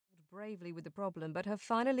bravely with the problem but have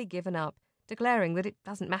finally given up, declaring that it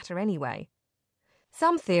doesn't matter anyway.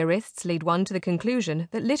 Some theorists lead one to the conclusion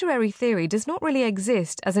that literary theory does not really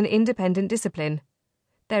exist as an independent discipline.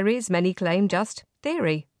 There is, many claim, just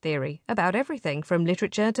theory about everything from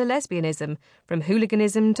literature to lesbianism, from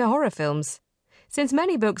hooliganism to horror films. Since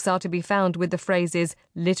many books are to be found with the phrases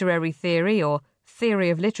literary theory or theory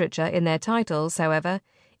of literature in their titles, however,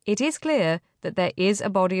 it is clear that there is a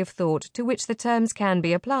body of thought to which the terms can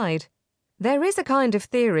be applied. There is a kind of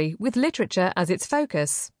theory with literature as its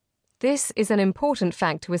focus. This is an important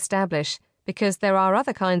fact to establish because there are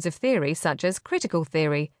other kinds of theory such as critical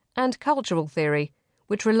theory and cultural theory,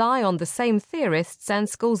 which rely on the same theorists and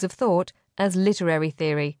schools of thought as literary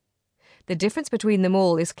theory. The difference between them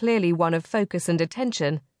all is clearly one of focus and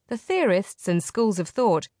attention. The theorists and schools of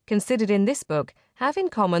thought considered in this book have in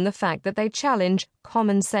common the fact that they challenge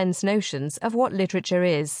common-sense notions of what literature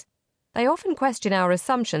is. They often question our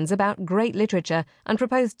assumptions about great literature and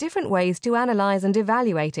propose different ways to analyze and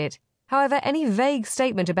evaluate it. However, any vague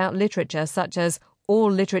statement about literature, such as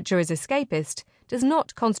all literature is escapist, does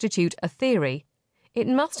not constitute a theory. It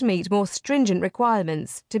must meet more stringent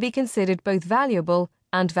requirements to be considered both valuable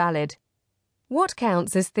and valid. What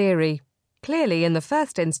counts as theory? Clearly, in the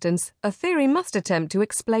first instance, a theory must attempt to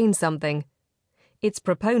explain something. Its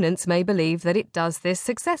proponents may believe that it does this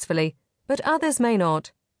successfully, but others may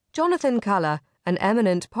not. Jonathan Culler, an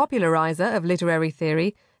eminent popularizer of literary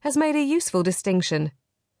theory, has made a useful distinction.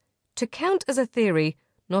 To count as a theory,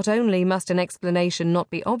 not only must an explanation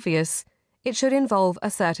not be obvious, it should involve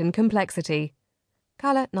a certain complexity.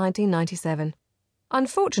 Culler, 1997.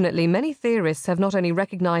 Unfortunately, many theorists have not only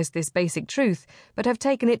recognized this basic truth, but have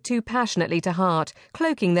taken it too passionately to heart,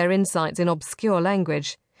 cloaking their insights in obscure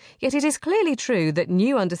language. Yet it is clearly true that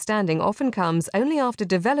new understanding often comes only after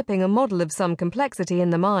developing a model of some complexity in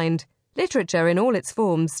the mind. Literature in all its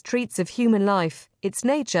forms treats of human life, its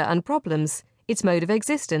nature and problems, its mode of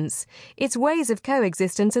existence, its ways of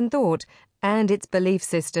coexistence and thought, and its belief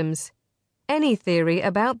systems. Any theory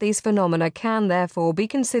about these phenomena can, therefore, be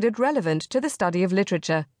considered relevant to the study of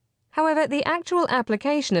literature. However, the actual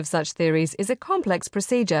application of such theories is a complex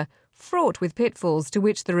procedure, fraught with pitfalls to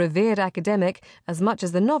which the revered academic, as much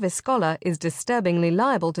as the novice scholar, is disturbingly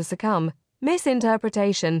liable to succumb.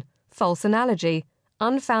 Misinterpretation, false analogy,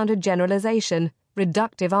 unfounded generalization,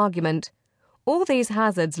 reductive argument. All these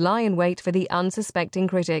hazards lie in wait for the unsuspecting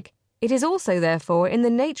critic. It is also, therefore, in the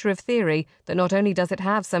nature of theory that not only does it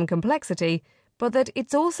have some complexity, but that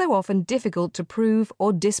it's also often difficult to prove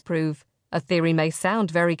or disprove. A theory may sound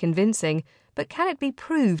very convincing, but can it be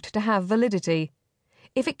proved to have validity?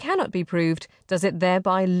 If it cannot be proved, does it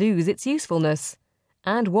thereby lose its usefulness?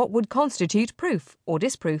 And what would constitute proof or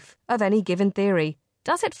disproof of any given theory?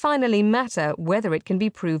 Does it finally matter whether it can be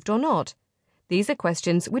proved or not? These are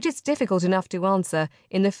questions which it's difficult enough to answer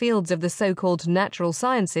in the fields of the so-called natural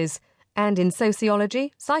sciences and in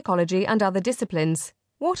sociology, psychology, and other disciplines.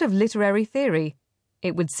 What of literary theory?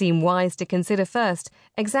 It would seem wise to consider first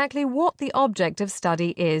exactly what the object of study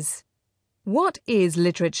is. What is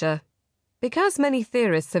literature? Because many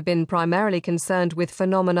theorists have been primarily concerned with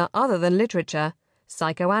phenomena other than literature,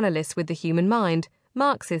 psychoanalysts with the human mind,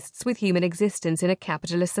 Marxists with human existence in a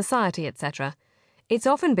capitalist society, etc., it's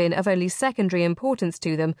often been of only secondary importance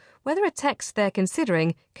to them whether a text they're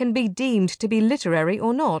considering can be deemed to be literary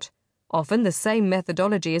or not. Often the same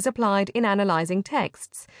methodology is applied in analysing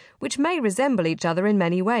texts, which may resemble each other in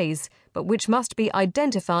many ways, but which must be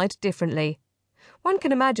identified differently. One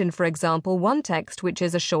can imagine, for example, one text which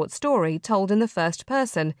is a short story told in the first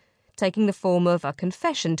person, taking the form of a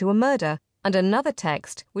confession to a murder, and another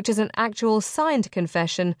text which is an actual signed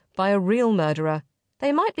confession by a real murderer.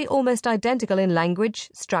 They might be almost identical in language,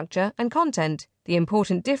 structure, and content. The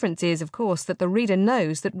important difference is, of course, that the reader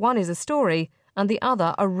knows that one is a story and the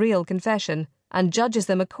other a real confession, and judges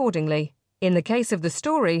them accordingly. In the case of the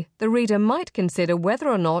story, the reader might consider whether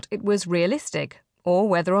or not it was realistic, or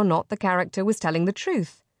whether or not the character was telling the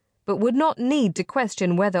truth, but would not need to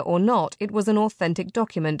question whether or not it was an authentic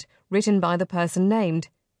document written by the person named.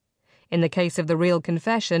 In the case of the real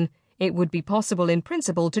confession, it would be possible in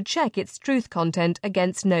principle to check its truth content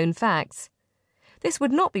against known facts. This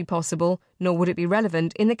would not be possible, nor would it be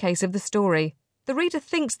relevant in the case of the story. The reader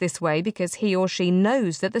thinks this way because he or she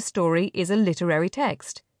knows that the story is a literary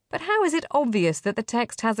text. But how is it obvious that the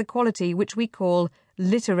text has a quality which we call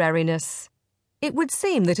literariness? It would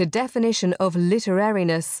seem that a definition of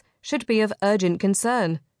literariness should be of urgent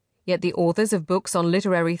concern, yet the authors of books on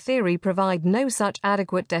literary theory provide no such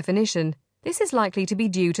adequate definition. This is likely to be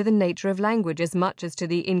due to the nature of language as much as to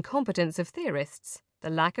the incompetence of theorists. The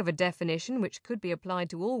lack of a definition which could be applied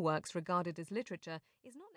to all works regarded as literature is not